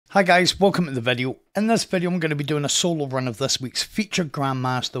Hi guys, welcome to the video. In this video I'm going to be doing a solo run of this week's featured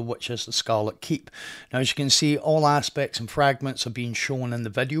Grandmaster, which is the Scarlet Keep. Now as you can see, all aspects and fragments are being shown in the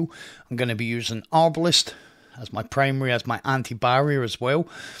video. I'm going to be using Arbalist as my primary, as my anti-barrier as well.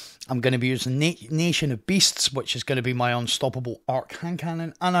 I'm going to be using Nation of Beasts, which is going to be my unstoppable arc hand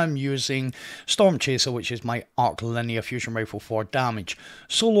cannon, and I'm using Storm Chaser, which is my arc linear fusion rifle for damage.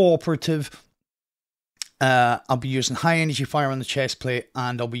 Solo operative. I'll be using high energy fire on the chest plate,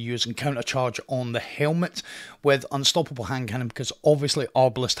 and I'll be using counter charge on the helmet with unstoppable hand cannon, because obviously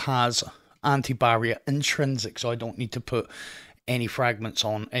Arbalist has anti-barrier intrinsic, so I don't need to put any fragments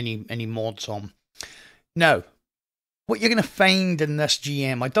on, any mods on. Now, what you're going to find in this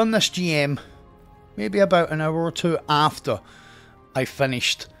GM, I've done this GM maybe about an hour or two after I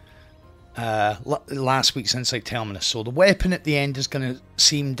finished last week's Insight Terminus, so the weapon at the end is going to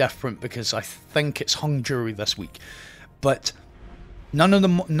seem different because I think it's hung jury this week, but none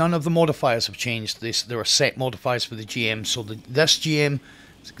of the modifiers have changed. There are set modifiers for the GM, so this GM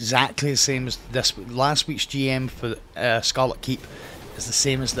is exactly the same as last week's GM for Scarlet Keep is the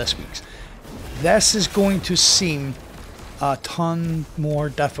same as this week's. This is going to seem a ton more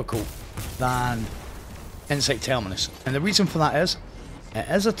difficult than Insight Terminus, and the reason for that is it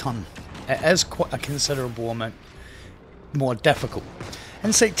is a ton. It is quite a considerable amount more difficult.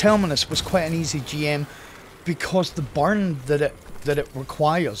 Insight Terminus was quite an easy GM because the burn that it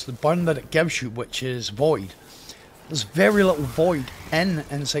requires, the burn that it gives you, which is void. There's very little void in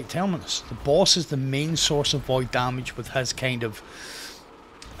Insight Terminus. The boss is the main source of void damage with his kind of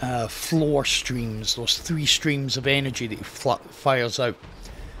floor streams, those 3 streams of energy that he fires out.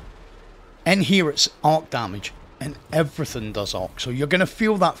 In here it's arc damage, and everything does arc, so you're going to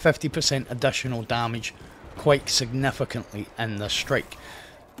feel that 50% additional damage quite significantly in this strike.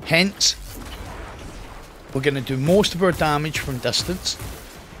 Hence, we're going to do most of our damage from distance,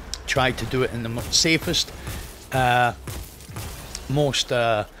 try to do it in the safest, most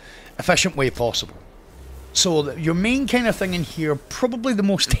efficient way possible. So your main kind of thing in here, probably the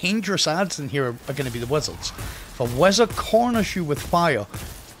most dangerous adds in here are going to be the wizards. If a wizard corners you with fire,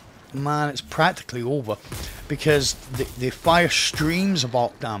 man, it's practically over, because they fire streams of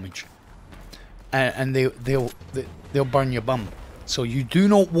arc damage, and they'll burn your bum. So you do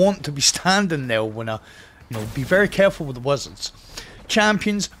not want to be standing there when be very careful with the wizards.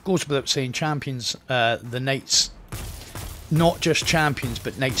 Champions, goes without saying, champions, the knights, not just champions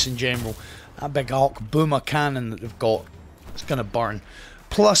but knights in general, that big arc boomer cannon that they've got, it's going to burn.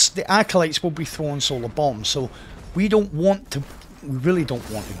 Plus the acolytes will be throwing solar bombs, so we really don't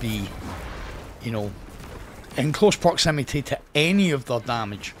want to be, in close proximity to any of their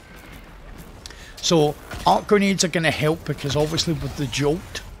damage. So arc grenades are going to help, because obviously with the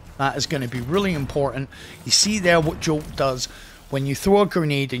jolt, that is going to be really important. You see there what jolt does. When you throw a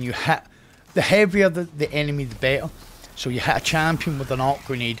grenade and you hit, the heavier the enemy, the better. So you hit a champion with an arc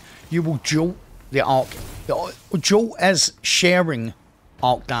grenade, you will jolt the arc. The jolt is sharing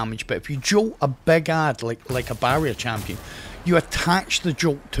arc damage, but if you jolt a big ad like a barrier champion, you attach the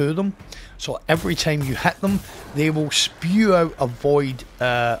jolt to them, so every time you hit them, they will spew out a void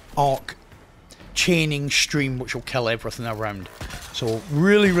arc chaining stream, which will kill everything around. So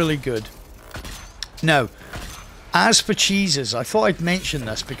really, really good. Now, as for cheeses, I thought I'd mention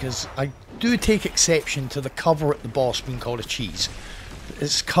this because I do take exception to the cover at the boss being called a cheese.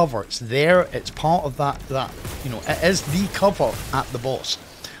 It's cover, it's there, it's part of that it is the cover at the boss.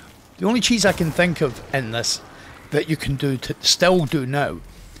 The only cheese I can think of in this that you can still do now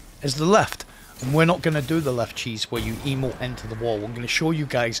is the lift, and we're not going to do the lift cheese where you emote into the wall. I'm going to show you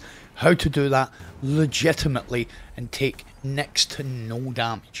guys how to do that legitimately and take next to no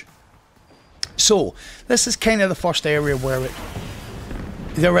damage. So this is kind of the first area where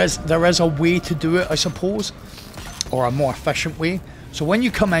there is a way to do it, I suppose, or a more efficient way. So when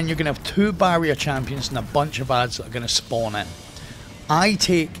you come in, you're going to have 2 barrier champions and a bunch of ads that are going to spawn in. I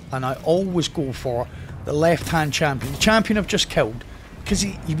always go for the left-hand champion, the champion I've just killed, because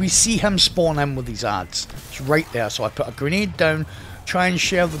we see him spawn in with these ads. It's right there, so I put a grenade down, try and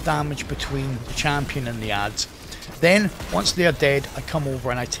share the damage between the champion and the ads. Then, once they're dead, I come over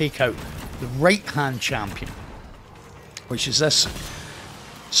and I take out the right-hand champion, which is this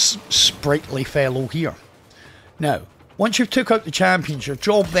sprightly fellow here. Now, once you've took out the champions, your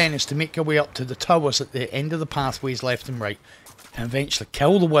job then is to make your way up to the towers at the end of the pathways left and right, and eventually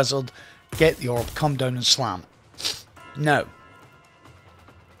kill the wizard, get the orb, come down and slam it. Now,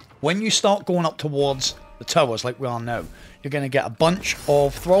 when you start going up towards the towers like we are now, you're going to get a bunch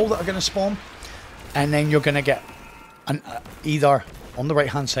of thrall that are going to spawn, and then you're going to get either on the right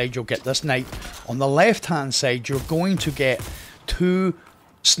hand side you'll get this knight, on the left hand side you're going to get 2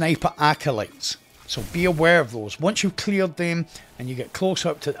 sniper acolytes. So be aware of those. Once you've cleared them and you get close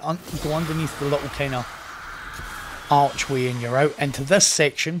up to go underneath the little kind of archway and you're out into this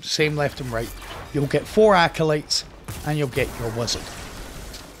section, same left and right, you'll get 4 acolytes and you'll get your wizard.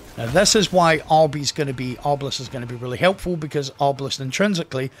 Now this is why Obelisk is going to be really helpful, because Obelisk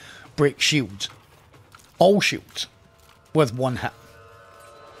intrinsically breaks shields. All shields with 1 hit.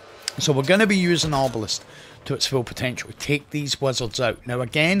 So we're going to be using Obelisk to its full potential. Take these wizards out. Now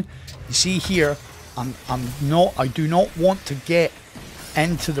again, you see here, I do not want to get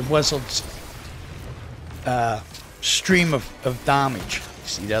into the wizard's stream of damage. You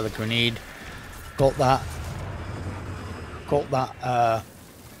see there the grenade. Got that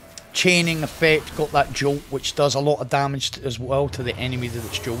chaining effect, got that jolt, which does a lot of damage as well to the enemy that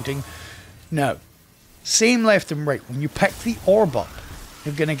it's jolting. Now, same left and right. When you pick the orb up,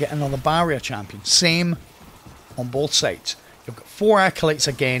 you're going to get another barrier champion. Same on both sides. You've got 4 acolytes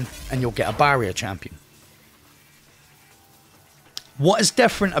again, and you'll get a barrier champion. What is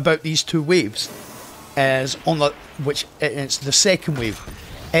different about these 2 waves is it's the second wave.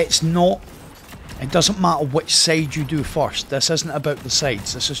 It doesn't matter which side you do first. This isn't about the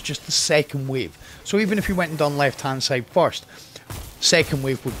sides. This is just the second wave. So even if you went and done left-hand side first, second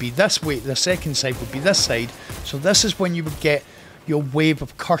wave would be this way. The second side would be this side. So this is when you would get your wave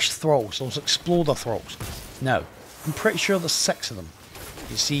of cursed thralls, those exploder thralls. Now, I'm pretty sure there's 6 of them.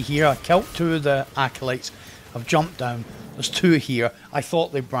 You see here, I killed 2 of the acolytes. I've jumped down. There's 2 here. I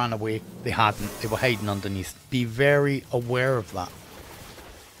thought they ran away. They hadn't. They were hiding underneath. Be very aware of that.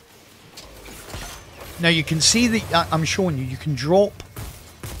 Now you can see that I'm showing you. You can drop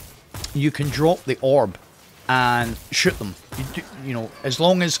the orb and shoot them. You know, as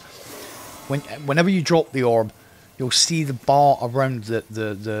long as whenever you drop the orb, you'll see the bar around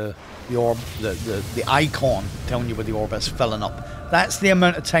the orb, the icon telling you where the orb is filling up. That's the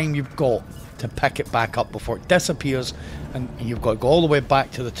amount of time you've got to pick it back up before it disappears, and you've got to go all the way back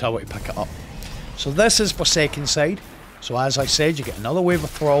to the tower to pick it up. So this is for second side. So as I said, you get another wave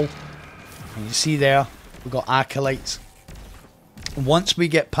of thrall. And you see there, we've got acolytes. Once we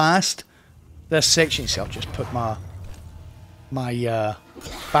get past this section, see, I'll just put my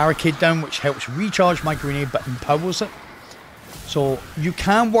barricade down, which helps recharge my grenade but empowers it. So you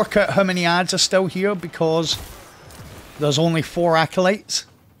can work out how many adds are still here because there's only 4 acolytes.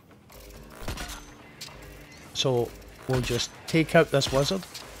 So we'll just take out this wizard.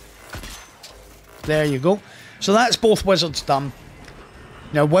 There you go. So that's both wizards done.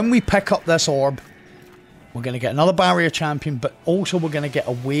 Now when we pick up this orb, we're going to get another barrier champion, but also we're going to get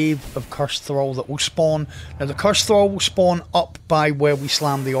a wave of cursed thrall that will spawn. Now the cursed thrall will spawn up by where we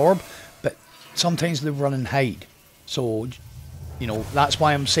slam the orb, but sometimes they run and hide. So, you know, that's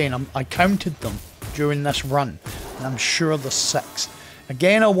why I'm saying I counted them during this run, and I'm sure there's 6.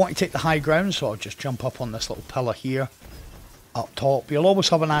 Again, I want to take the high ground, so I'll just jump up on this little pillar here, up top. You'll always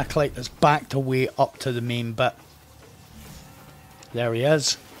have an acolyte that's backed away up to the main bit. There he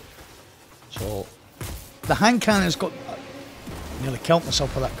is. So the hand cannon's got... I nearly killed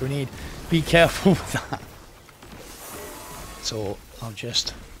myself with that grenade. Be careful with that. So I'll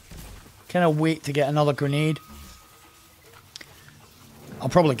just kind of wait to get another grenade. I'll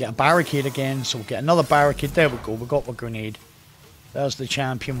probably get a barricade again, so we'll get another barricade. There we go, we got the grenade. There's the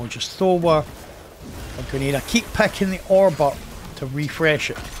champion. We'll just throw a grenade. I keep picking the orb up to refresh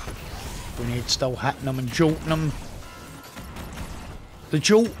it. Grenade still hitting them and jolting them. The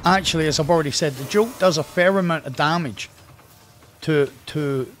jolt, actually, as I've already said, the jolt does a fair amount of damage to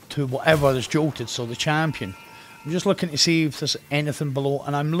whatever is jolted, so the champion. I'm just looking to see if there's anything below,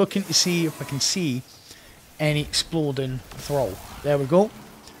 and I'm looking to see if I can see any exploding thrall. There we go.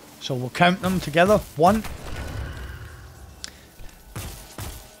 So we'll count them together. 1,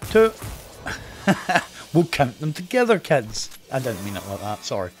 2. We'll count them together, kids. I didn't mean it like that,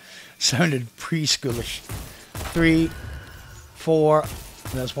 sorry. Sounded preschoolish. 3, 4,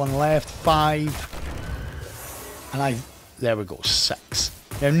 there's 1 left, 5, and there we go, 6.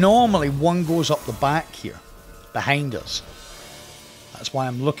 Now normally 1 goes up the back here, behind us. That's why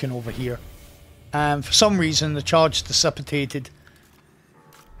I'm looking over here. And for some reason the charge dissipated.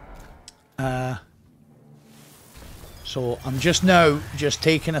 So I'm just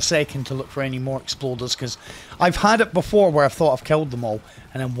taking a second to look for any more exploders, because I've had it before where I've thought I've killed them all,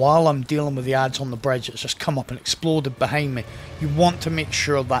 and then while I'm dealing with the adds on the bridge, it's just come up and exploded behind me. You want to make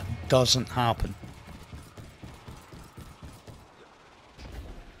sure that doesn't happen.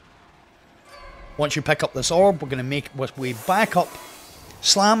 Once you pick up this orb, we're going to make our way back up,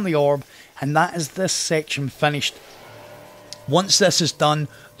 slam the orb, and that is this section finished. Once this is done,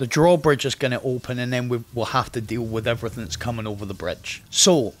 the drawbridge is going to open, and then we'll have to deal with everything that's coming over the bridge.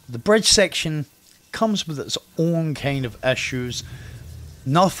 So, the bridge section comes with its own kind of issues.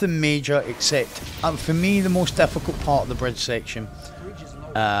 Nothing major, except, for me, the most difficult part of the bridge section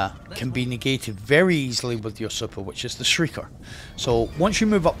can be negated very easily with your super, which is the Shrieker. So, once you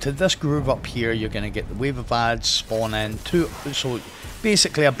move up to this groove up here, you're going to get the wave of adds spawn in. So,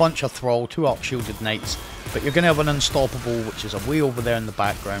 basically a bunch of thrall, 2 arc shielded knights. But you're going to have an unstoppable, which is way over there in the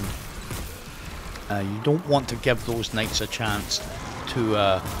background. You don't want to give those knights a chance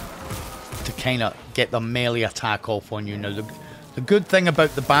to kind of get the melee attack off on you. Now, the good thing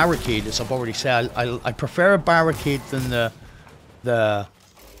about the barricade, as I've already said, I prefer a barricade than the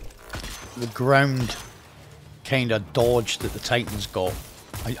ground kind of dodge that the Titans got.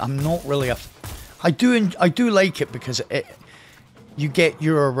 I'm not really a... I do like it because you get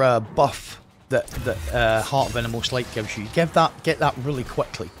your buff that Heart of Innermost Light gives you. You get that really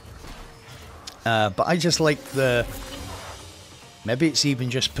quickly. But I just like the... Maybe it's even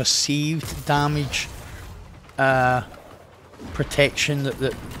just perceived damage protection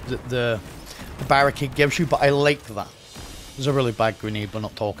that the barricade gives you, but I like that. It was a really bad grenade, we're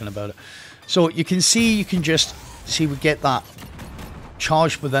not talking about it. So you can just see we get that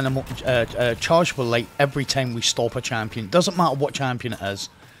charged with light every time we stop a champion. Doesn't matter what champion it is.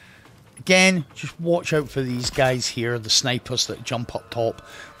 Again, just watch out for these guys here, the snipers that jump up top.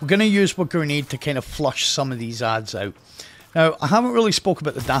 We're going to use our grenade to kind of flush some of these adds out. Now, I haven't really spoke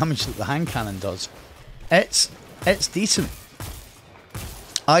about the damage that the hand cannon does. It's decent.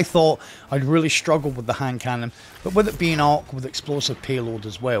 I thought I'd really struggle with the hand cannon, but with it being arc with explosive payload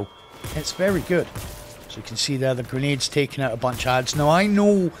as well, it's very good. So you can see there the grenade's taking out a bunch of adds. Now, I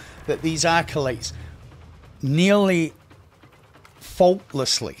know that these acolytes nearly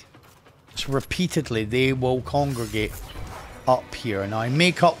faultlessly, so repeatedly, they will congregate up here. Now, I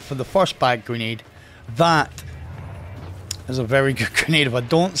make up for the first bad grenade. That is a very good grenade, if I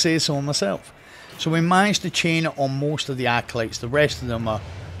don't say so myself. So we managed to chain it on most of the acolytes. The rest of them are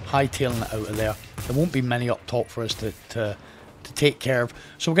hightailing it out of there. There won't be many up top for us to take care of.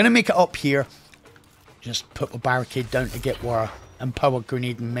 So we're going to make it up here. Just put the barricade down to get our empowered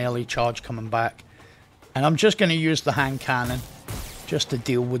grenade and melee charge coming back. And I'm just going to use the hand cannon just to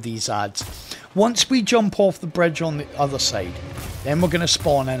deal with these adds. Once we jump off the bridge on the other side, then we're going to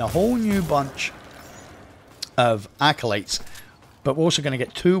spawn in a whole new bunch of acolytes, but we're also going to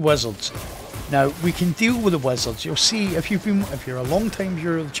get 2 wizards. Now, we can deal with the wizards. You'll see, if you're a long time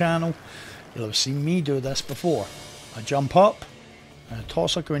viewer of the channel, you'll have seen me do this before. I jump up, I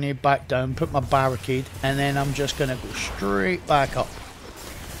toss a grenade back down, put my barricade, and then I'm just going to go straight back up.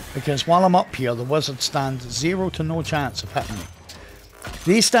 Because while I'm up here, the wizards stand 0 to no chance of hitting me.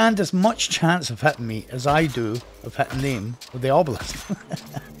 They stand as much chance of hitting me as I do of hitting them with the obelisk.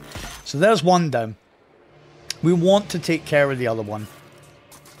 So there's one down. We want to take care of the other one.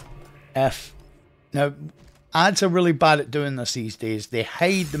 Now, adds are really bad at doing this these days. They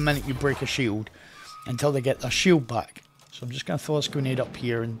hide the minute you break a shield until they get their shield back. So I'm just going to throw this grenade up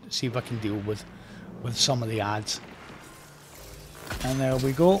here and see if I can deal with some of the adds. And there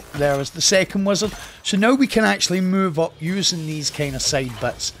we go. There is the second wizard. So now we can actually move up using these kind of side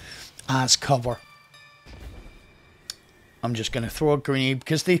bits as cover. I'm just going to throw a grenade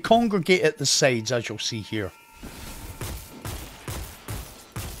because they congregate at the sides, as you'll see here.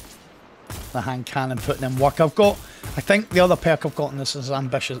 The hand cannon putting in work. I think the other perk I've got in this is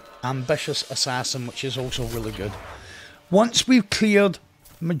Ambitious Assassin, which is also really good. Once we've cleared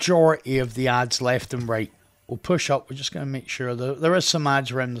the majority of the adds left and right, we'll push up. We're just going to make sure that there is some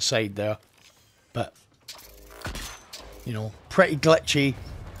adds around the side there. But, you know, pretty glitchy.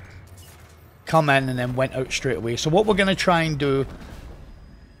 Come in and then went out straight away. So what we're going to try and do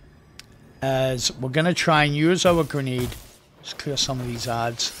is we're going to try and use our grenade. Just clear some of these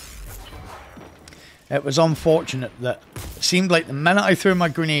adds. It was unfortunate that it seemed like the minute I threw my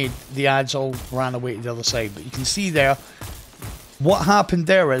grenade, the adds all ran away to the other side. But you can see there, what happened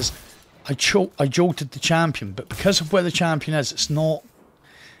there is I jolted the champion. But because of where the champion is, it's not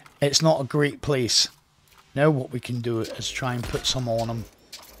a great place. Now what we can do is try and put some on him.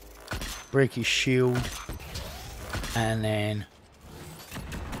 Break his shield. And then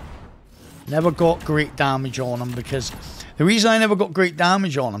never got great damage on him, because the reason I never got great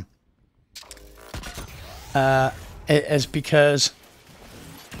damage on him is because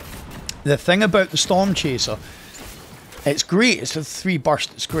the thing about the Storm Chaser, it's great, it's a 3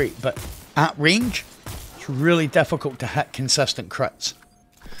 burst, it's great, but at range, it's really difficult to hit consistent crits.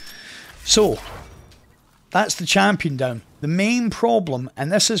 So, that's the champion down. The main problem,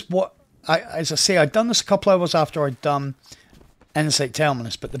 and this is what, as I say, I'd done this a couple hours after I'd done Insight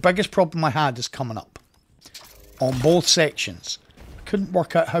Terminus, but the biggest problem I had is coming up on both sections. I couldn't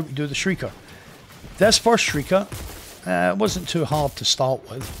work out how to do the Shrieker. This first Shrieker wasn't too hard to start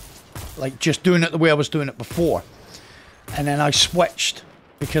with, like just doing it the way I was doing it before, and then I switched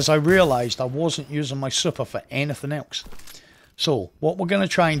because I realised I wasn't using my super for anything else. So what we're going to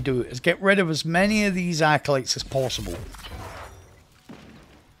try and do is get rid of as many of these acolytes as possible,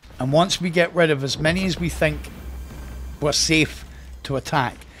 and once we get rid of as many as we think we're safe to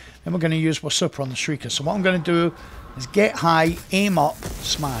attack, then we're going to use our super on the Shrieker. So what I'm going to do is get high, aim up,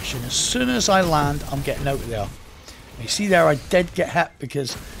 smash, and as soon as I land, I'm getting out of there. You see there, I did get hit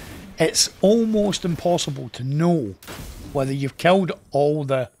because it's almost impossible to know whether you've killed all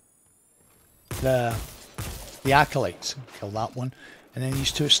the acolytes. Kill that one, and then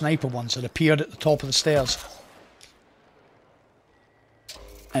these two sniper ones that appeared at the top of the stairs.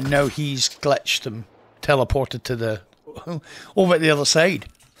 And now he's glitched and teleported to the over at the other side.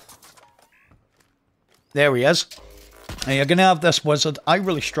 There he is. Now you're going to have this wizard. I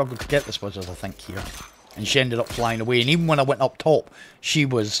really struggled to get this wizard, I think, here. And she ended up flying away. And even when I went up top, she'd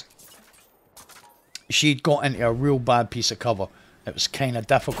got into a real bad piece of cover. It was kind of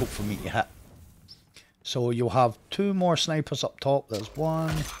difficult for me to hit. So you'll have two more snipers up top. There's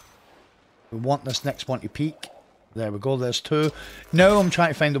one. We want this next one to peek. There we go, there's two. Now I'm trying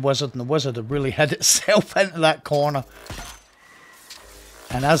to find the wizard, and the wizard had really hid itself into that corner.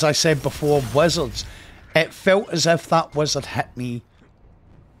 And as I said before, wizards, it felt as if that wizard hit me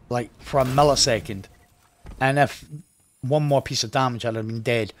like for a millisecond. And if one more piece of damage, I'd have been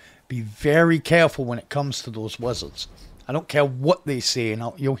dead. Be very careful when it comes to those wizards. I don't care what they say, and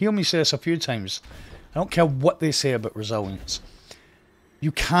you'll hear me say this a few times. I don't care what they say about resilience.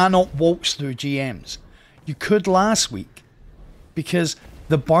 You cannot waltz through GMs. You could last week because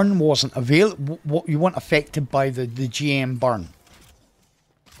the burn wasn't available. You weren't affected by the GM burn.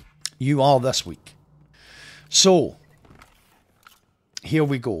 You are this week. So, here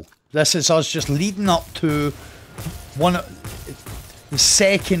we go. This is us just leading up to the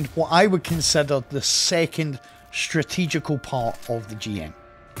second, what I would consider the second strategical part of the GM.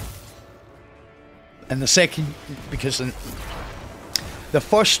 And the second, because the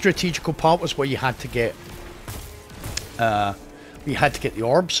first strategical part was where you had to get the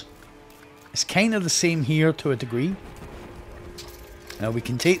orbs. It's kind of the same here to a degree. Now we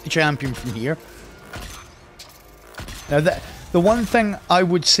can take the champion from here. Now the one thing I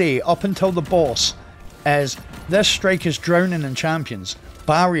would say up until the boss is this strike is drowning in champions,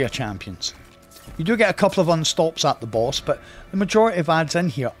 barrier champions. You do get a couple of unstops at the boss, but the majority of ads in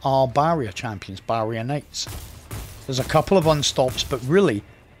here are barrier champions, barrier knights. There's a couple of unstops, but really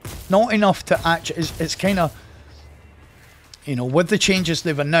not enough to actually. It's kind of, you know, with the changes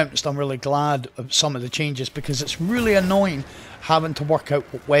they've announced, I'm really glad of some of the changes because it's really annoying having to work out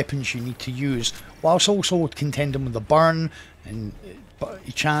what weapons you need to use, whilst also contending with the burn and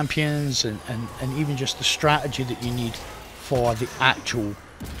champions and even just the strategy that you need for the actual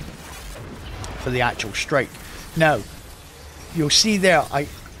strike. Now, you'll see there, I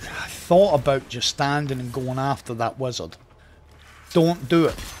thought about just standing and going after that wizard. Don't do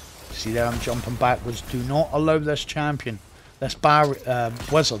it. See there, I'm jumping backwards. Do not allow this champion, this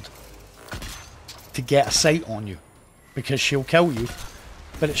wizard, to get a sight on you, because she'll kill you.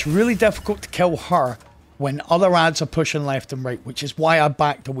 But it's really difficult to kill her when other ads are pushing left and right, which is why I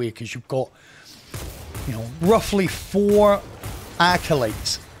backed away, because you've got, you know, roughly 4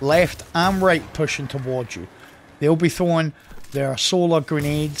 acolytes left and right pushing towards you. They'll be throwing their solar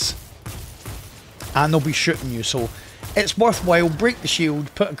grenades and they'll be shooting you, so it's worthwhile. Break the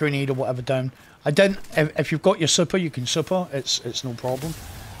shield, put a grenade or whatever down. I didn't. If you've got your super, you can super. It's no problem.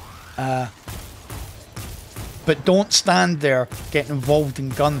 But don't stand there getting involved in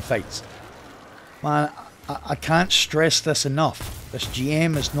gunfights. Man, I can't stress this enough. This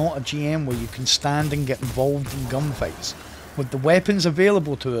GM is not a GM where you can stand and get involved in gunfights. With the weapons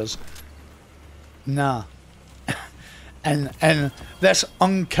available to us, nah. and this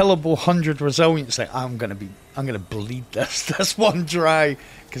unkillable 100 resilience thing, I'm gonna bleed this one dry,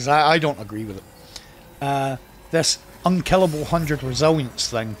 because I don't agree with it. This unkillable 100 resilience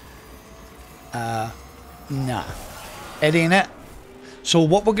thing, nah, it ain't it. So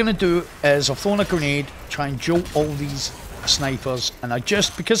what we're gonna do is I've thrown a grenade, try and jolt all these snipers, and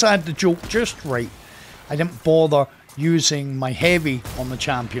because I had the jolt just right, I didn't bother using my heavy on the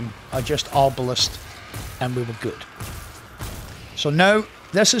champion. I just arbalist and we were good. So now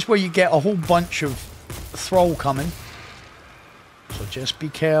this is where you get a whole bunch of thrall coming, so just be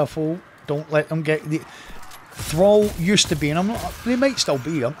careful. Don't let them get the thrall. Used to be, and they might still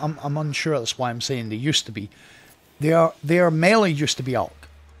be, I'm unsure, that's why I'm saying they used to be, their melee used to be arc.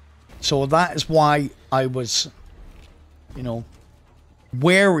 So that is why I was, you know,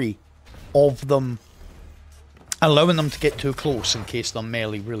 wary of them, allowing them to get too close in case their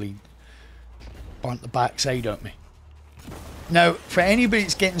melee really burnt the backside out of me. Now, for anybody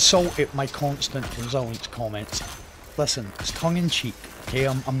that's getting salty at my constant resilience comments, listen, it's tongue-in-cheek, okay?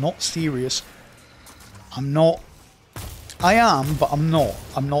 I'm not serious. I'm not... I am, but I'm not.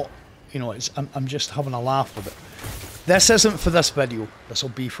 I'm not, you know, I'm just having a laugh with it. This isn't for this video. This will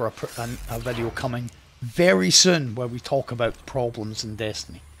be for a video coming very soon where we talk about problems in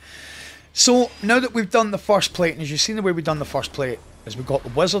Destiny. So, now that we've done the first plate, and as you've seen the way we've done the first plate, is we got the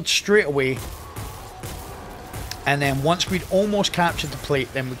wizard straight away. And then once we'd almost captured the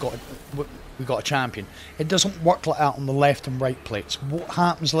plate, then we got a champion. It doesn't work like that on the left and right plates. What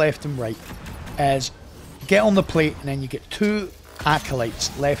happens left and right is get on the plate and then you get 2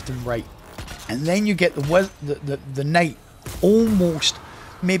 acolytes left and right. And then you get the knight almost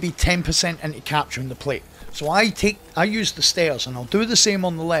maybe 10% into capturing the plate. So I use the stairs, and I'll do the same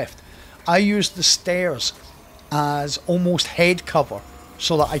on the left. I use the stairs as almost head cover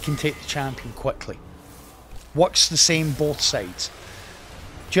so that I can take the champion quickly. Works the same both sides.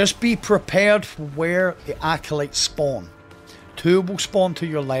 Just be prepared for where the acolytes spawn. 2 will spawn to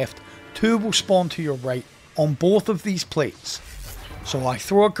your left, 2 will spawn to your right on both of these plates. So I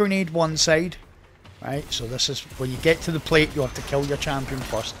throw a grenade one side, right? So this is when you get to the plate, you have to kill your champion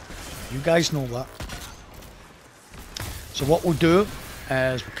first. You guys know that. So what we'll do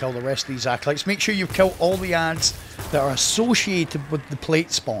is we'll kill the rest of these acolytes. Make sure you've killed all the ads that are associated with the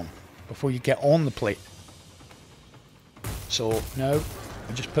plate spawn before you get on the plate. So now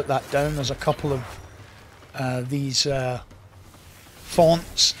I just put that down. There's a couple of these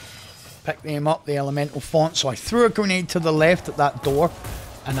fonts. Pick them up, the elemental font. So I threw a grenade to the left at that door,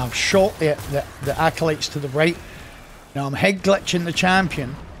 and I've shot the acolytes to the right. Now I'm head glitching the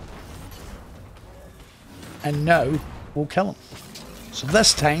champion, and now we'll kill him. So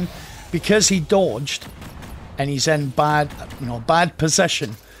this time, because he dodged and he's in bad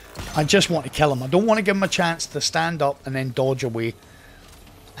position, I just want to kill him. I don't want to give him a chance to stand up and then dodge away.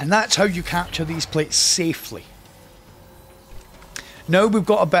 And that's how you capture these plates safely. Now we've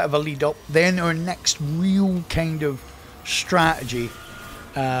got a bit of a lead up. Then our next real kind of strategy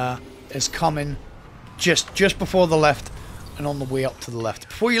is coming just before the lift and on the way up to the lift.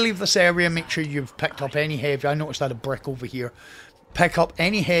 Before you leave this area, make sure you've picked up any heavy. I noticed I had a brick over here. Pick up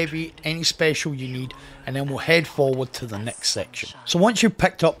any heavy, any special you need, and then we'll head forward to the next section. So once you've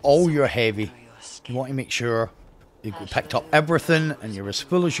picked up all your heavy, you want to make sure you've picked up everything and you're as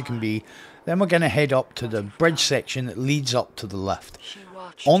full as you can be. Then we're going to head up to the bridge section that leads up to the lift.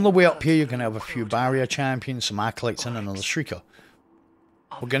 On the way up here, you're going to have a few barrier champions, some acolytes, and another shrieker.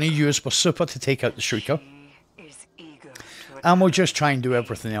 We're going to use our super to take out the shrieker, and we'll just try and do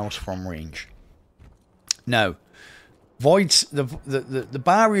everything else from range. Now, voids, the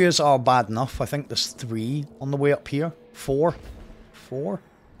barriers are bad enough. I think there's 3 on the way up here. 4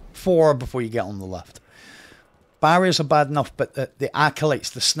 before you get on the lift. Barriers are bad enough, but the acolytes,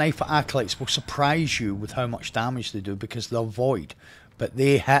 the sniper acolytes, will surprise you with how much damage they do because they're void, but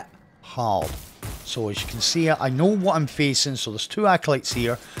they hit hard. So as you can see, I know what I'm facing. So there's 2 acolytes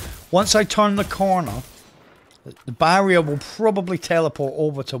here. Once I turn the corner, the barrier will probably teleport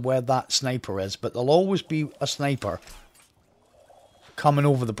over to where that sniper is, but there'll always be a sniper coming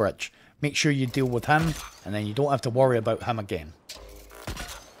over the bridge. Make sure you deal with him, and then you don't have to worry about him again.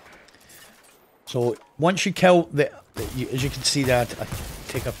 So once you kill as you can see there, I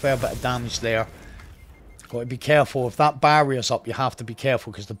take a fair bit of damage there. Got to be careful. If that barrier's up, you have to be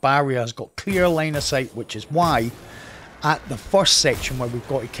careful because the barrier has got clear line of sight, which is why at the first section where we've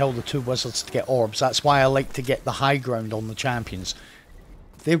got to kill the 2 wizards to get orbs, that's why I like to get the high ground on the champions.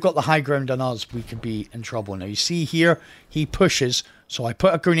 If they've got the high ground on us, we could be in trouble. Now you see here, he pushes, so I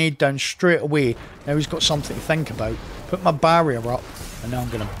put a grenade down straight away. Now he's got something to think about. Put my barrier up, and now I'm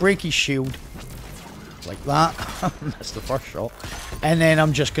going to break his shield. Like that. That's the first shot. And then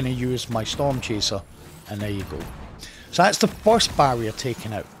I'm just going to use my storm chaser. And there you go. So that's the first barrier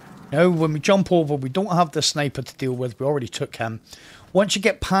taken out. Now when we jump over, we don't have the sniper to deal with. We already took him. Once you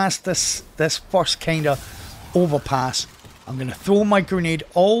get past this first kind of overpass, I'm going to throw my grenade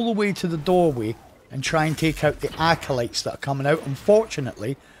all the way to the doorway and try and take out the acolytes that are coming out.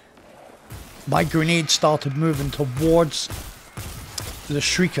 Unfortunately, my grenade started moving towards the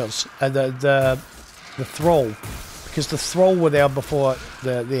shriekers, the thrall, because the thrall were there before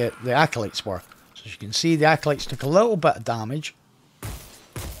the acolytes were. So as you can see, the acolytes took a little bit of damage.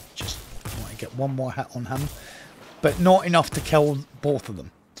 Just want to get one more hit on him, but not enough to kill both of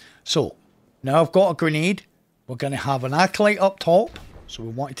them. So now I've got a grenade. We're going to have an acolyte up top. So we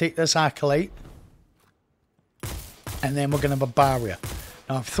want to take this acolyte. And then we're going to have a barrier.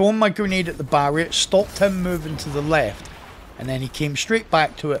 Now I've thrown my grenade at the barrier. It stopped him moving to the left. And then he came straight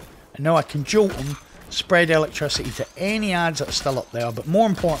back to it. And now I can jolt him. Spread electricity to any adds that are still up there. But more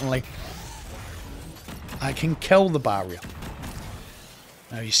importantly, I can kill the barrier.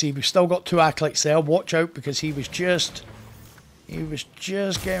 Now you see we've still got 2 acolytes there. Watch out because he was just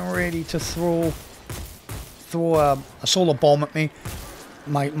getting ready to throw a solar bomb at me.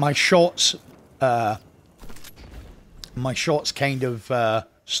 My shots kind of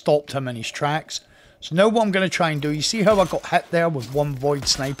stopped him in his tracks. So now what I'm going to try and do, you see how I got hit there with 1 void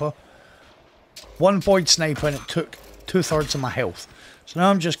sniper? 1 void sniper and it took 2/3 of my health. So now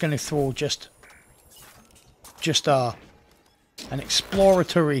I'm just going to throw just an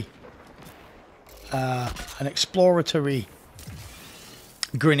exploratory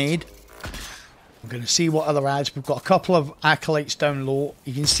grenade. I'm going to see what other adds. We've got a couple of acolytes down low.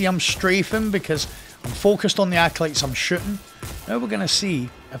 You can see I'm strafing because I'm focused on the acolytes I'm shooting. Now we're going to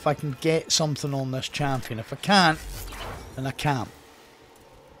see if I can get something on this champion. If I can't, then I can't.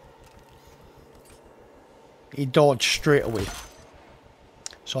 He dodged straight away.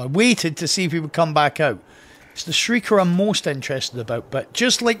 So I waited to see if he would come back out. It's the Shrieker I'm most interested about, but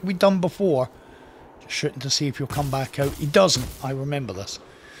just like we done before, just shooting to see if he'll come back out. He doesn't. I remember this.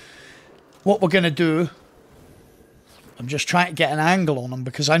 What we're going to do, I'm just trying to get an angle on him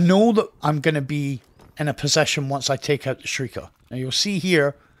because I know that I'm going to be in a position once I take out the Shrieker. Now you'll see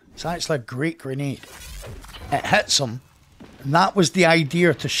here, it's actually a great grenade. It hits him, and that was the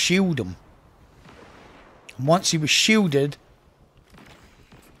idea, to shield him. And once he was shielded,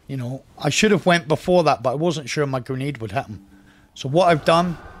 you know, I should have went before that, but I wasn't sure my grenade would hit him. So what I've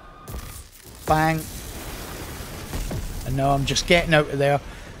done, bang, and now I'm just getting out of there.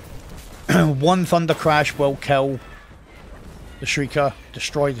 1 thunder crash will kill the Shrieker,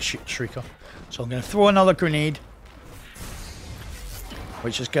 destroy the Shrieker. So I'm going to throw another grenade,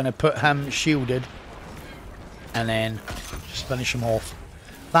 which is going to put him shielded, and then just finish him off.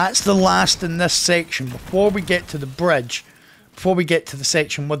 That's the last in this section before we get to the bridge, before we get to the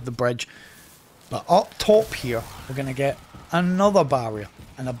section with the bridge. But up top here, we're going to get another barrier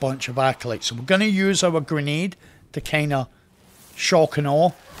and a bunch of acolytes. So we're going to use our grenade to kind of shock and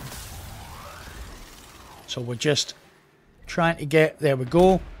awe. So we're just trying to get, there we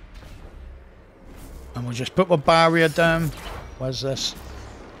go. And we'll just put my barrier down. Where's this?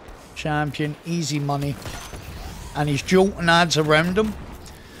 Champion, easy money. And he's jolting adds around him.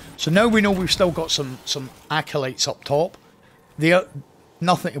 So now we know we've still got some acolytes up top. They're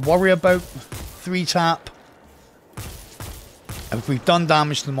nothing to worry about. 3 tap. If we've done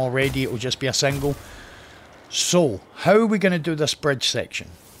damage to them already, it will just be a single. So, how are we going to do this bridge section?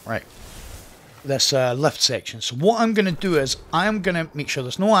 Right. This lift section. So what I'm going to do is, I'm going to make sure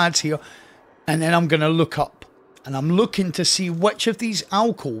there's no adds here. And then I'm going to look up. And I'm looking to see which of these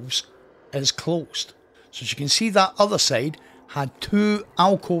alcoves is closed. So as you can see, that other side had 2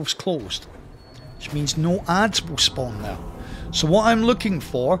 alcoves closed. Which means no adds will spawn there. So what I'm looking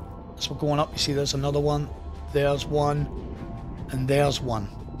for, as we're going up, you see there's another one. There's one. And there's one.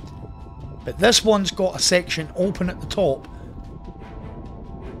 But this one's got a section open at the top.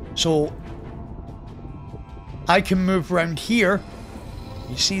 So I can move around here.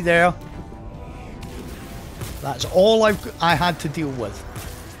 You see there. That's all I had to deal with.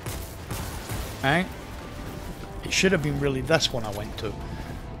 Right? It should have been really this one I went to.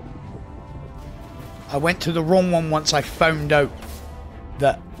 I went to the wrong one once I found out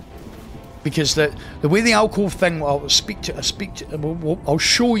that, because the way the alcove thing, I'll I'll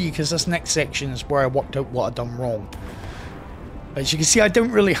show you, because this next section is where I worked out what I'd done wrong. As you can see, I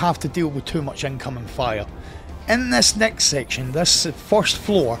don't really have to deal with too much incoming fire. In this next section, this first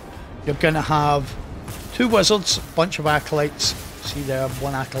floor, you're going to have 2 wizards, a bunch of acolytes. See there,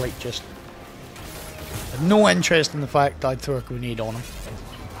 1 acolyte just had no interest in the fact that I'd throw a grenade on him.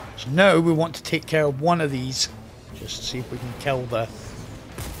 So now we want to take care of one of these, just to see if we can kill the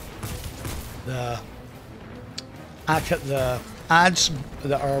adds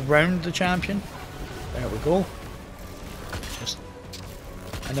that are around the champion. There we go.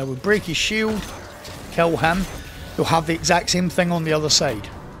 And then we break his shield, kill him. You'll have the exact same thing on the other side.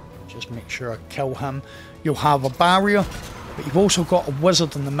 Just make sure I kill him. You'll have a barrier, but you've also got a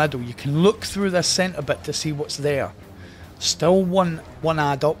wizard in the middle. You can look through this centre bit to see what's there. Still one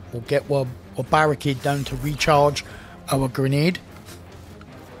add up. We'll get our barricade down to recharge our grenade.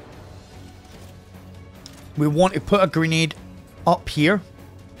 We want to put a grenade up here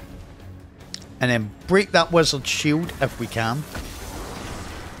and then break that wizard's shield if we can.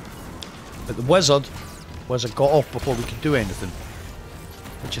 But the wizard Wizard got off before we could do anything.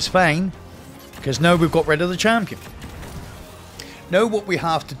 Which is fine, because now we've got rid of the champion. Now what we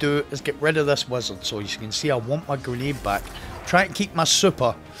have to do is get rid of this wizard. So as you can see, I want my grenade back. Try to keep my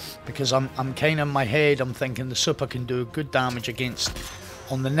super, because I'm kind of in my head, I'm thinking the super can do good damage against,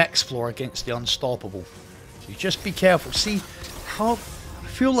 on the next floor, against the unstoppable. So you just be careful. See how I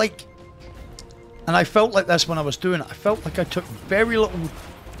feel like, and I felt like this when I was doing it, I felt like I took very little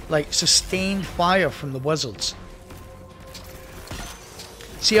like sustained fire from the wizards.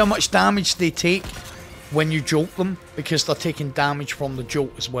 See how much damage they take when you jolt them, because they're taking damage from the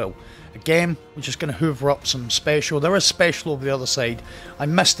jolt as well. Again, we're just going to hoover up some special. There is special over the other side. I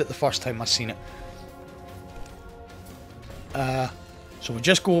missed it the first time I seen it. So we'll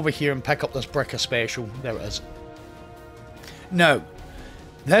just go over here and pick up this brick of special. There it is. Now,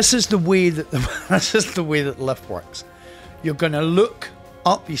 this is the way that the lift works. You're going to look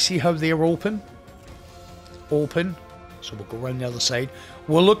up. You see how they're open? Open. So we'll go around the other side.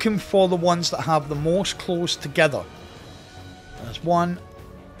 We're looking for the ones that have the most closed together. There's 1,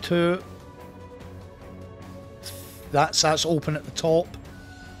 2. That's open at the top.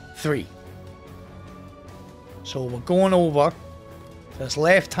 3. So we're going over this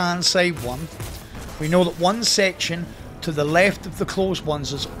left hand side one. We know that one section to the left of the closed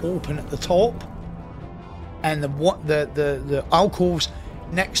ones is open at the top, and the alcoves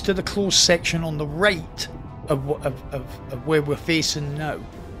next to the closed section on the right of where we're facing now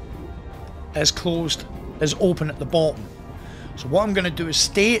is closed, is open at the bottom. So what I'm going to do is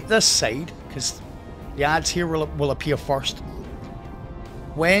stay at this side, because the ads here will appear first.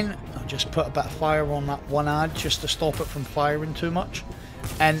 When I'll just put a bit of fire on that one ad just to stop it from firing too much.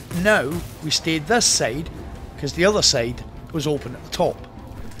 And now we stayed this side because the other side was open at the top.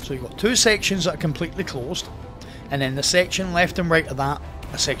 So you've got two sections that are completely closed, and then the section left and right of that,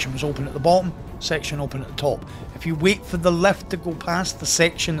 a section was open at the bottom, section open at the top. If you wait for the lift to go past the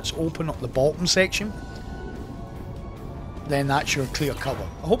section that's open at the bottom section, then that's your clear cover.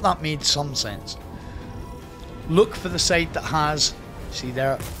 I hope that made some sense. Look for the side that has, see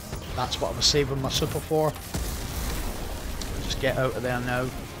there, that's what I was saving my super for. Just get out of there now.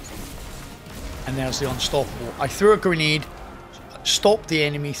 And there's the unstoppable. I threw a grenade, stopped the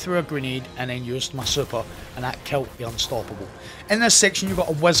enemy, threw a grenade, and then used my super, and that killed the unstoppable. In this section you've got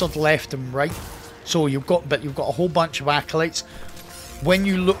a wizard left and right, so you've got a whole bunch of acolytes. When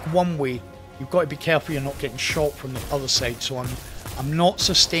you look one way, you've got to be careful you're not getting shot from the other side. So I'm not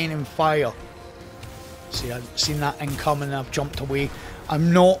sustaining fire. See, I've seen that incoming and I've jumped away.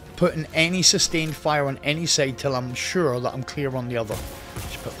 I'm not putting any sustained fire on any side till I'm sure that I'm clear on the other.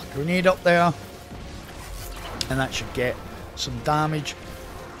 Just put my grenade up there, and that should get some damage.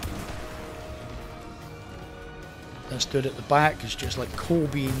 This dude at the back is just like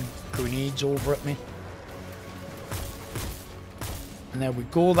Kobeing grenades over at me. And there we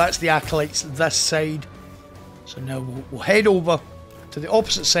go, that's the acolytes this side. So now we'll head over to the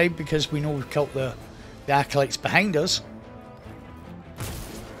opposite side, because we know we've killed the acolytes behind us.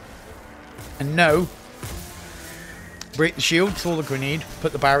 And now, break the shield, throw the grenade,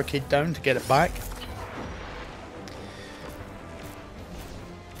 put the barricade down to get it back.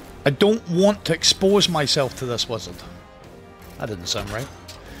 I don't want to expose myself to this wizard. That didn't sound right.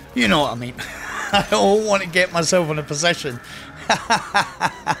 You know what I mean. I don't want to get myself in a position.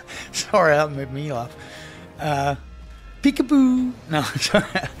 Sorry, that made me laugh. Peekaboo. No, sorry.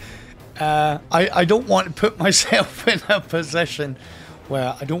 I don't want to put myself in a position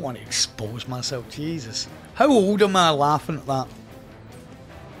where I don't want to expose myself. Jesus. How old am I laughing at that?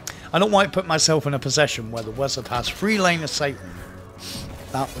 I don't want to put myself in a position where the wizard has free line of sight on me.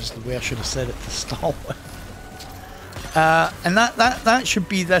 That was the way I should have said it to start with. And that should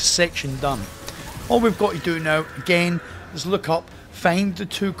be this section done. All we've got to do now, again, is look up, find the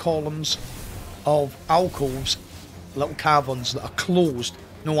two columns of alcoves, little caverns that are closed,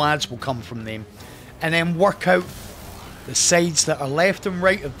 no ads will come from them, and then work out the sides that are left and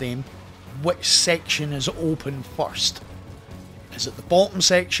right of them, which section is open first. Is it the bottom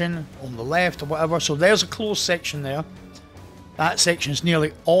section, on the left or whatever? So there's a closed section there. That section is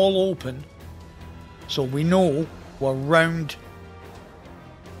nearly all open, so we know we're round.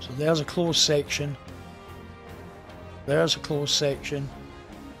 So there's a closed section, there's a closed section,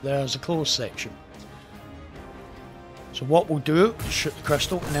 there's a closed section. So what we'll do is shoot the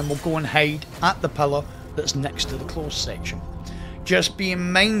crystal, and then we'll go and hide at the pillar that's next to the closed section. Just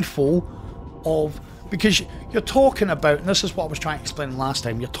being mindful of, because you're talking about, and this is what I was trying to explain last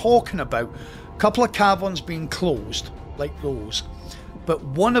time, you're talking about a couple of caverns being closed, like those, but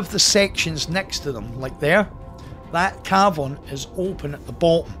one of the sections next to them, like there, that cavern is open at the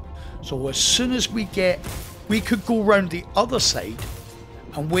bottom. So as soon as we could go round the other side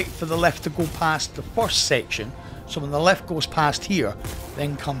and wait for the left to go past the first section. So when the left goes past here,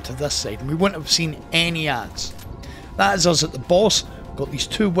 then come to this side. And we wouldn't have seen any ads. That is us at the boss. Got these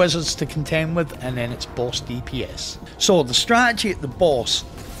 2 wizards to contend with, and then it's boss DPS. So the strategy at the boss,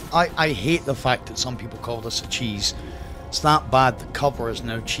 I hate the fact that some people call this a cheese. It's that bad, the cover is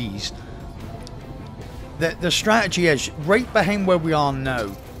no cheese. The strategy is, right behind where we are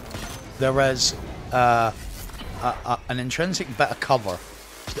now, there is an intrinsic bit of cover.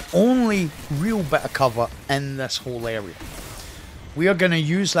 It's the only real bit of cover in this whole area. We are going to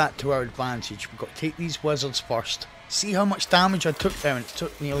use that to our advantage. We've got to take these wizards first. See how much damage I took there, and it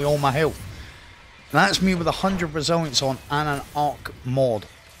took nearly all my health. And that's me with 100 resilience on and an arc mod.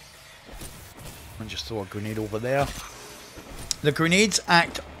 I'll just throw a grenade over there. The grenades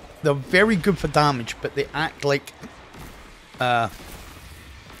act, they're very good for damage, but they act like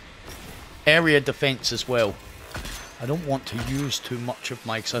area defense as well. I don't want to use too much of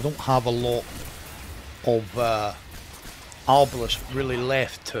my, because I don't have a lot of Arbalest really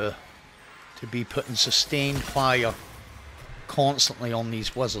left to be putting sustained fire constantly on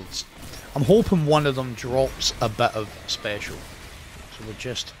these wizards. I'm hoping one of them drops a bit of special. So we'll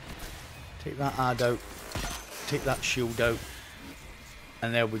just take that ad out, take that shield out,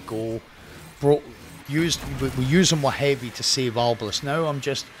 and there we go. We use them with heavy to save Arbalest. Now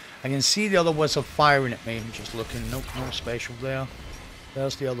I can see the other wizard firing at me. I'm just looking. Nope, no special there.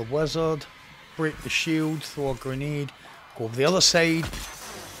 There's the other wizard. Break the shield, throw a grenade, go over the other side.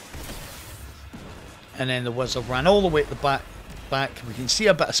 And then the wizard ran all the way at the back. We can see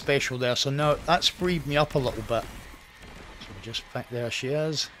a bit of special there. So now that's freed me up a little bit. So just back there she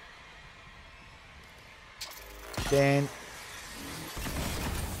is. Then.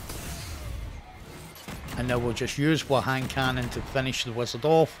 And now we'll just use our hand cannon to finish the wizard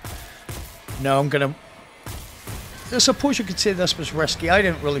off. Now I'm going to... I suppose you could say this was risky. I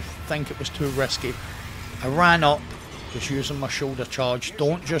didn't really think it was too risky. I ran up, just using my shoulder charge.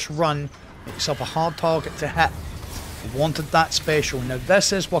 Don't just run. Makes up a hard target to hit. I wanted that special. Now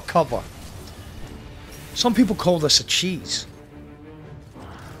this is what cover. Some people call this a cheese.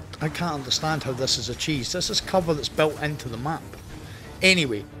 I can't understand how this is a cheese. This is cover that's built into the map.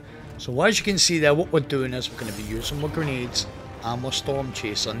 Anyway, so as you can see there, what we're doing is we're going to be using our grenades and our storm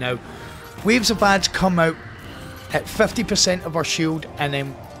chaser. Now, waves of ads come out at 50% of our shield and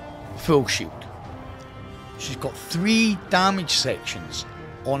then full shield. She's got 3 damage sections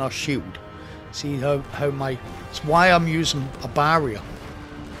on her shield. See how it's why I'm using a barrier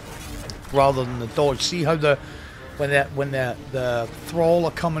rather than the dodge. See how when the thrall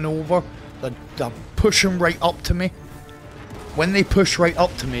are coming over, they're pushing right up to me. When they push right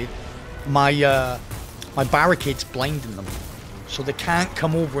up to me, my barricade's blinding them, so they can't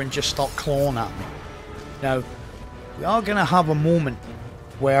come over and just start clawing at me. Now, we are going to have a moment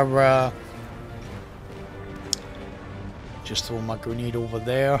where just throw my grenade over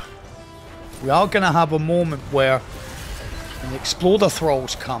there. We are going to have a moment where when the exploder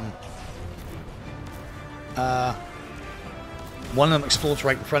thralls come, one of them explodes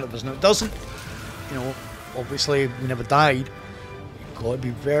right in front of us. Now it doesn't, you know, obviously we never died. You've got to be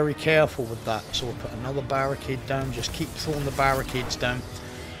very careful with that. So we'll put another barricade down, just keep throwing the barricades down.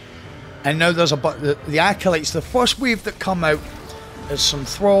 And now there's the acolytes. The first wave that come out is some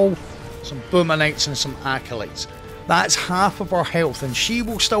thrall, some boomanites and some acolytes. That's half of our health, and she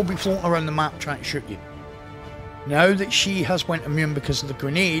will still be floating around the map trying to shoot you. Now that she has went immune because of the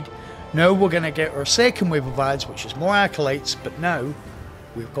grenade, now we're going to get our second wave of ads, which is more acolytes, but now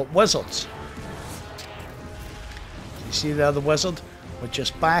we've got wizards. You see there the wizard? We're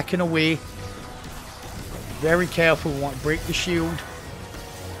just backing away. Very careful, we want to break the shield.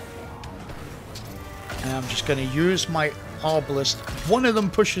 And I'm just going to use my Arbalest. One of them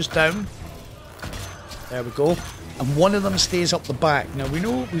pushes down. There we go. And one of them stays up the back. Now we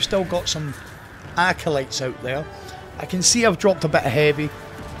know we've still got some acolytes out there. I can see I've dropped a bit of heavy,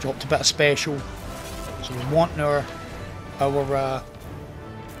 dropped a bit of special. So we want our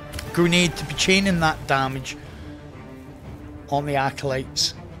grenade to be chaining that damage on the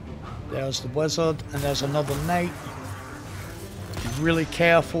acolytes. There's the wizard, and there's another knight. Be really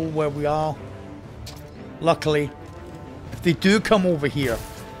careful where we are. Luckily, if they do come over here,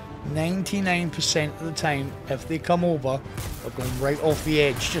 99% of the time, if they come over, they're going right off the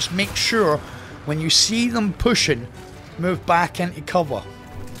edge. Just make sure when you see them pushing, move back into cover,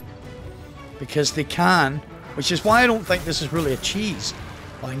 because they can, which is why I don't think this is really a cheese.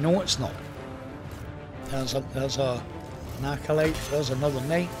 I know it's not. There's an acolyte. There's another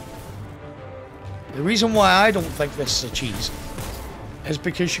knight. The reason why I don't think this is a cheese is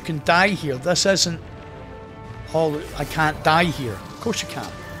because you can die here. This isn't, oh, I can't die here. Of course you can.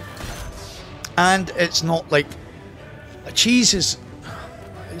 And it's not like a cheese is,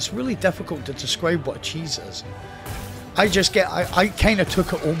 it's really difficult to describe what a cheese is. I kind of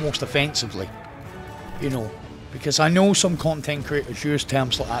took it almost offensively, you know, because I know some content creators use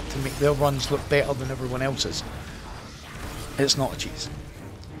terms like that to make their runs look better than everyone else's. It's not a cheese.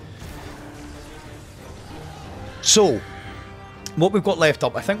 So, what we've got left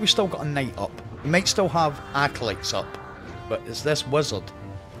up, I think we've still got a knight up. We might still have acolytes up, but it's this wizard.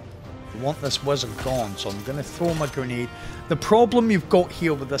 We want this wizard gone, so I'm going to throw my grenade. The problem you've got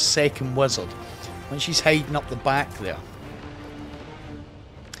here with this second wizard, when she's hiding up the back there,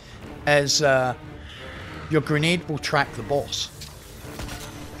 is your grenade will track the boss.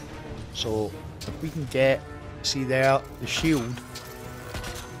 So if we can get, see there, the shield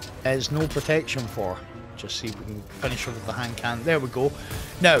is no protection for her. Just see if we can finish her with the hand cannon. There we go.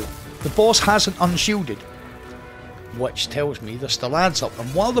 Now, the boss hasn't unshielded, which tells me there's still adds up. And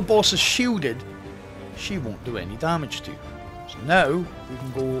while the boss is shielded, she won't do any damage to you. So now we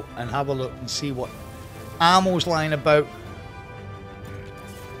can go and have a look and see what ammo's lying about.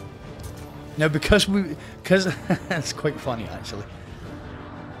 Now because it's quite funny actually.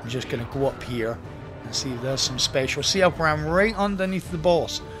 I'm just going to go up here and see if there's some special. See, I've ran right underneath the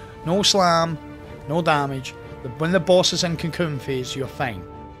boss. No slam, no damage. When the boss is in cocoon phase, you're fine.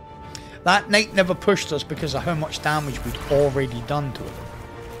 That knight never pushed us because of how much damage we'd already done to it.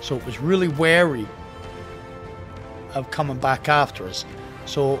 So it was really wary of coming back after us.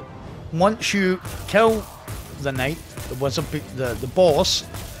 So once you kill the knight, the boss,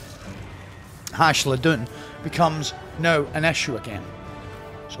 Hashladun, becomes now an issue again.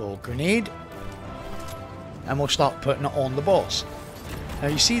 So grenade, and we'll start putting it on the boss. Now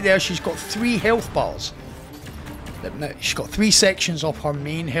you see there she's got 3 health bars. She's got 3 sections of her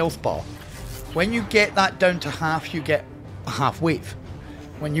main health bar. When you get that down to half, you get a half wave.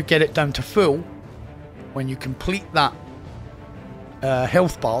 When you get it down to full, when you complete that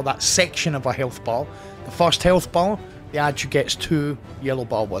health bar, that section of a health bar, the first health bar, the add you get is 2 yellow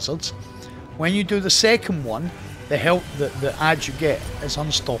bar wizards. When you do the second one, the add you get is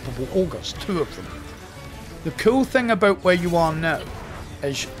unstoppable ogres, 2 of them. The cool thing about where you are now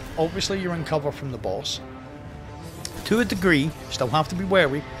is obviously you're in cover from the boss. To a degree, you still have to be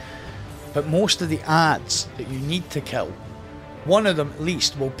wary, but most of the adds that you need to kill, one of them at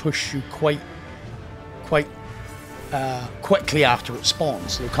least will push you quite quickly after it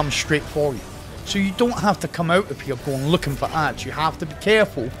spawns. They'll come straight for you. So you don't have to come out of here going looking for adds. You have to be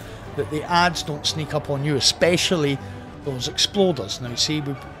careful that the adds don't sneak up on you, especially those exploders. Now you see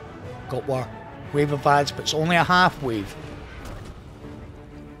we've got our wave of adds, but it's only a half wave.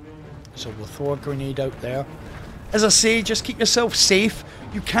 So we'll throw a grenade out there. As I say, just keep yourself safe.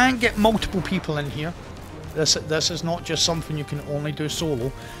 You can get multiple people in here. This is not just something you can only do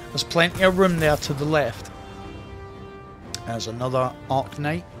solo. There's plenty of room there to the left. There's another Arc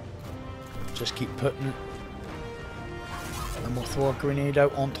Knight. Just keep putting it. And we'll throw a grenade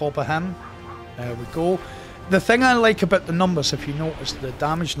out on top of him. There we go. The thing I like about the numbers, if you notice the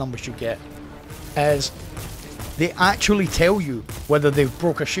damage numbers you get, is they actually tell you whether they've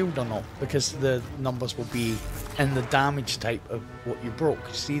broke a shield or not, because the numbers will be in the damage type of what you broke.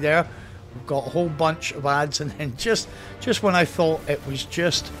 See there? We've got a whole bunch of adds, and then just when I thought it was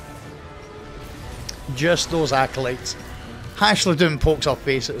just those acolytes, Hashladun pokes her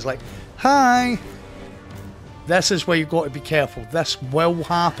face. It was like, hi! This is where you've got to be careful. This will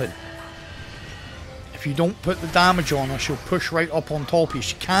happen. If you don't put the damage on her, she'll push right up on top of you.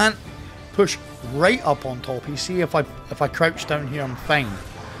 She can't push right up on top of you. See, if I crouch down here, I'm fine.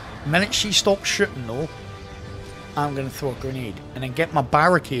 The minute she stops shooting though, I'm going to throw a grenade and then get my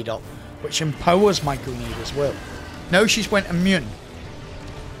barricade up, which empowers my grenade as well. Now she's went immune,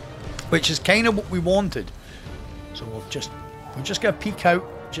 which is kind of what we wanted. So we're just going to peek out.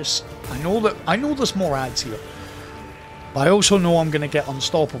 I know there's more adds here, but I also know I'm going to get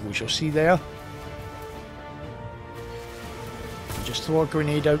unstoppable. You'll see there. Just throw a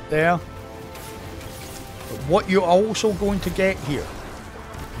grenade out there. But what you're also going to get here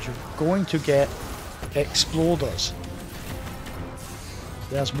is you're going to get exploders.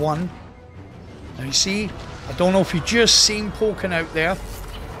 There's one. Now you see, I don't know if you just seen poking out there,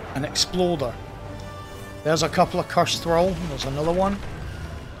 an exploder. There's a couple of cursed thrall. There's another one.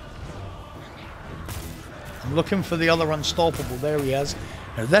 I'm looking for the other unstoppable. There he is.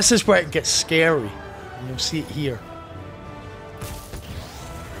 Now this is where it gets scary, and you'll see it here.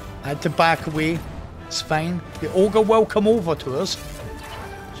 I had to back away. It's fine. The ogre will come over to us.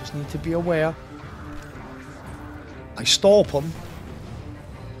 Just need to be aware. I stop him.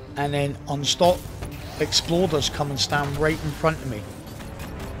 and then unstop exploders come and stand right in front of me.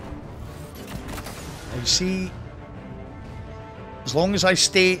 You see, as long as I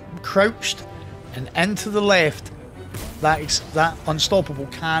stay crouched and into the left, that unstoppable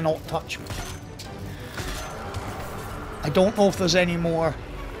cannot touch me. I don't know if there's any more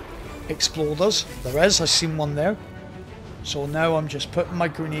exploders. There is, I've seen one there. So now I'm just putting my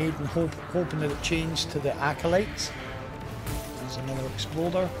grenade and hoping that it changes to the acolytes. There's another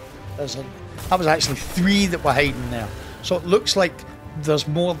exploder. That was actually 3 that were hiding there. So it looks like there's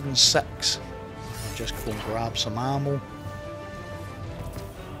more than 6. Just go and grab some ammo.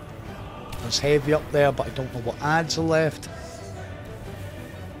 There's heavy up there, but I don't know what adds are left.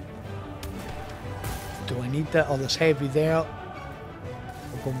 Do I need that? Oh, there's heavy there.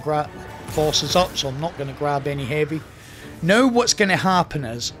 I'll go and grab. Boss is up, so I'm not going to grab any heavy. Now what's going to happen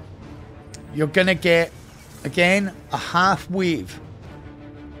is you're going to get, again, a half wave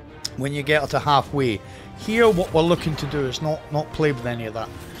when you get to halfway. Here what we're looking to do is not play with any of that.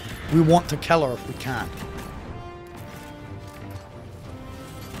 We want to kill her if we can.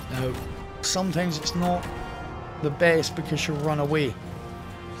 Now, sometimes it's not the best because she'll run away.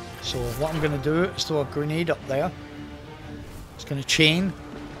 So what I'm going to do is throw a grenade up there. It's going to chain.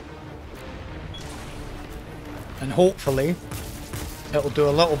 And hopefully it'll do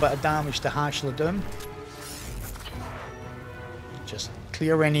a little bit of damage to Hashla Doom. Just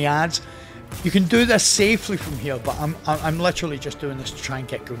clear any adds. You can do this safely from here, but I'm literally just doing this to try and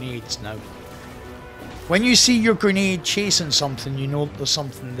get grenades now. When you see your grenade chasing something, you know there's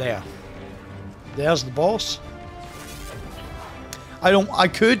something there. There's the boss. I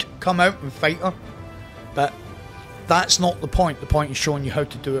could come out and fight her, but that's not the point. The point is showing you how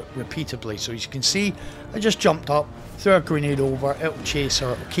to do it repeatedly. So as you can see, I just jumped up, threw a grenade over, it'll chase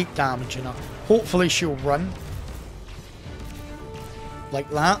her, it'll keep damaging her. Hopefully she'll run like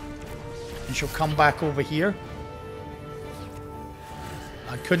that, and she'll come back over here.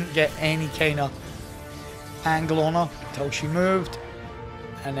 I couldn't get any kind of angle on her until she moved,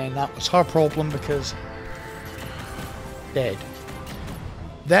 and then that was her problem because dead.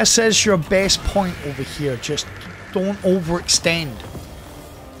 This is your best point over here. Just don't overextend.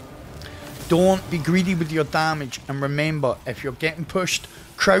 Don't be greedy with your damage, and remember, if you're getting pushed,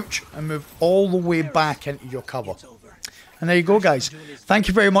 crouch and move all the way back into your cover. And there you go, guys. Thank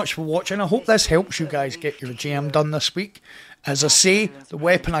you very much for watching. I hope this helps you guys get your GM done this week. As I say, the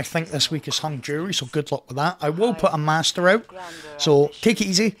weapon I think this week is hung jury, so good luck with that. I will put a master out, so take it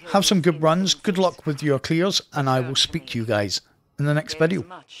easy, have some good runs, good luck with your clears, and I will speak to you guys in the next video.